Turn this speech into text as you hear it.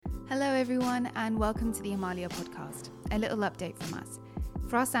Hello everyone and welcome to the Amalia podcast. A little update from us.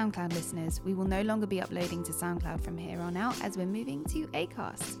 For our Soundcloud listeners, we will no longer be uploading to Soundcloud from here on out as we're moving to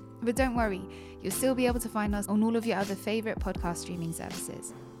ACAST. But don't worry, you'll still be able to find us on all of your other favourite podcast streaming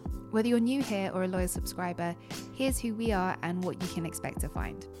services. Whether you're new here or a loyal subscriber, here's who we are and what you can expect to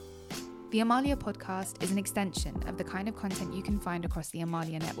find. The Amalia podcast is an extension of the kind of content you can find across the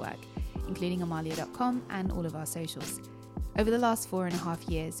Amalia network, including amalia.com and all of our socials. Over the last 4.5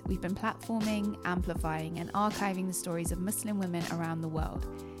 years, we've been platforming, amplifying and archiving the stories of Muslim women around the world.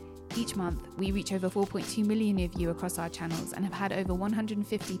 Each month, we reach over 4.2 million of you across our channels and have had over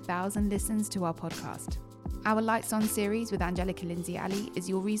 150,000 listens to our podcast. Our Lights On series with Angelica Lindsay Ali is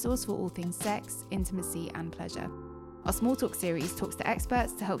your resource for all things sex, intimacy and pleasure. Our Small Talk series talks to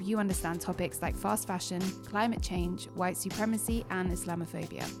experts to help you understand topics like fast fashion, climate change, white supremacy and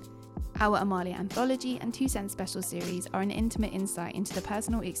Islamophobia. Our Amalia Anthology and 2 Cents Special series are an intimate insight into the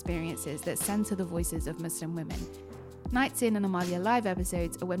personal experiences that centre the voices of Muslim women. Nights In and Amalia Live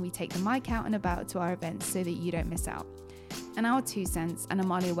episodes are when we take the mic out and about to our events so that you don't miss out. And our 2 Cents and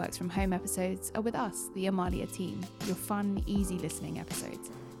Amalia Works From Home episodes are with us, the Amalia team, your fun, easy listening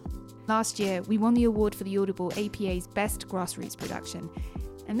episodes. Last year, we won the award for the Audible APA's Best Grassroots Production.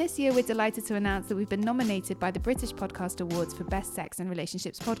 And this year, we're delighted to announce that we've been nominated by the British Podcast Awards for Best Sex and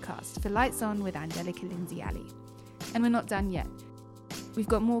Relationships Podcast for Lights On with Angelica Lindsay Ali. And we're not done yet. We've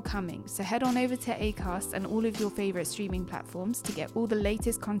got more coming, so head on over to ACAST and all of your favourite streaming platforms to get all the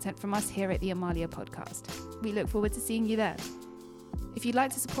latest content from us here at the Amalia podcast. We look forward to seeing you there. If you'd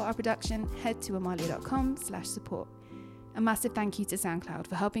like to support our production, head to amalia.com/support. A massive thank you to Soundcloud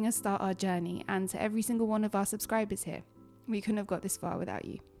for helping us start our journey and to every single one of our subscribers here. We couldn't have got this far without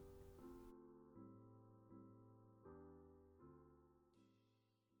you.